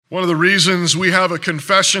One of the reasons we have a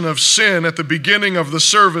confession of sin at the beginning of the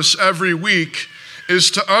service every week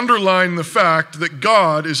is to underline the fact that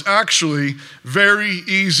God is actually very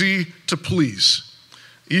easy to please,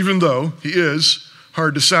 even though he is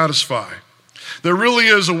hard to satisfy. There really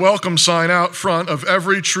is a welcome sign out front of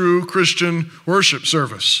every true Christian worship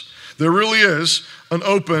service. There really is an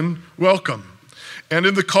open welcome. And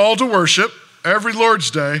in the call to worship, every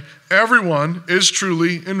Lord's Day, everyone is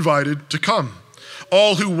truly invited to come.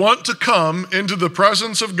 All who want to come into the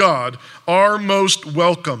presence of God are most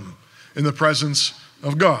welcome in the presence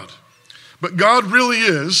of God. But God really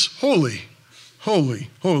is holy, holy,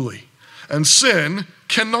 holy. And sin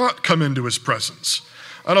cannot come into his presence.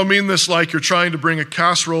 I don't mean this like you're trying to bring a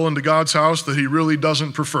casserole into God's house that he really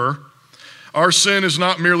doesn't prefer. Our sin is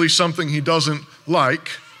not merely something he doesn't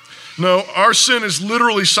like. No, our sin is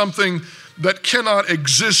literally something that cannot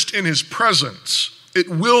exist in his presence. It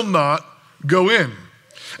will not go in.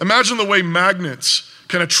 Imagine the way magnets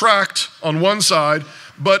can attract on one side,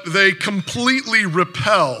 but they completely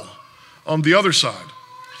repel on the other side.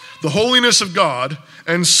 The holiness of God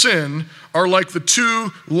and sin are like the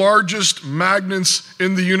two largest magnets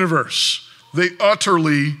in the universe. They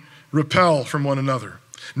utterly repel from one another.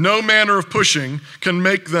 No manner of pushing can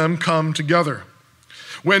make them come together.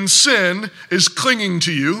 When sin is clinging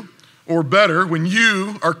to you, or better, when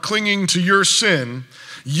you are clinging to your sin,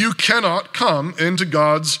 you cannot come into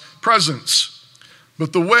God's presence.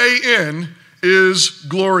 But the way in is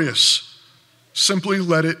glorious. Simply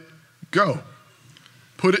let it go.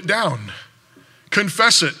 Put it down.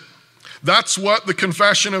 Confess it. That's what the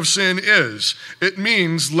confession of sin is. It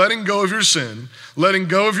means letting go of your sin, letting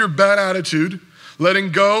go of your bad attitude,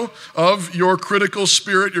 letting go of your critical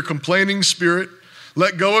spirit, your complaining spirit,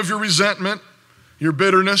 let go of your resentment, your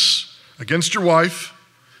bitterness against your wife,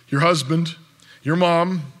 your husband, your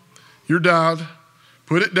mom, your dad.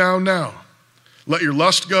 Put it down now. Let your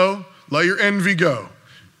lust go. Let your envy go.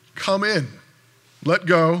 Come in. Let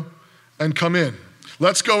go and come in.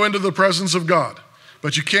 Let's go into the presence of God.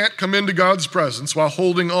 But you can't come into God's presence while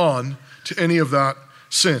holding on to any of that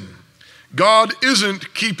sin. God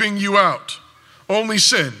isn't keeping you out. Only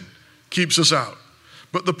sin keeps us out.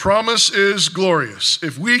 But the promise is glorious.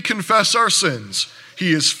 If we confess our sins,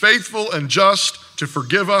 he is faithful and just to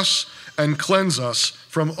forgive us and cleanse us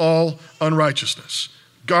from all unrighteousness.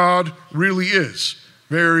 God really is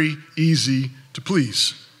very easy to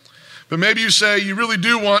please. But maybe you say you really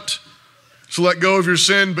do want to let go of your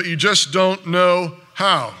sin, but you just don't know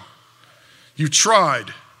how. You've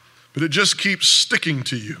tried, but it just keeps sticking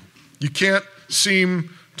to you. You can't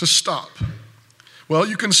seem to stop. Well,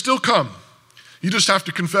 you can still come. You just have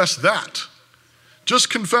to confess that. Just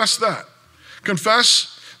confess that.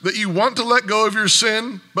 Confess that you want to let go of your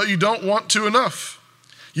sin, but you don't want to enough.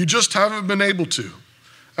 You just haven't been able to.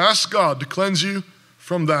 Ask God to cleanse you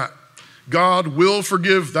from that. God will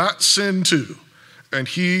forgive that sin too, and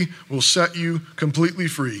he will set you completely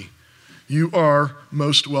free. You are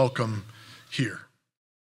most welcome here.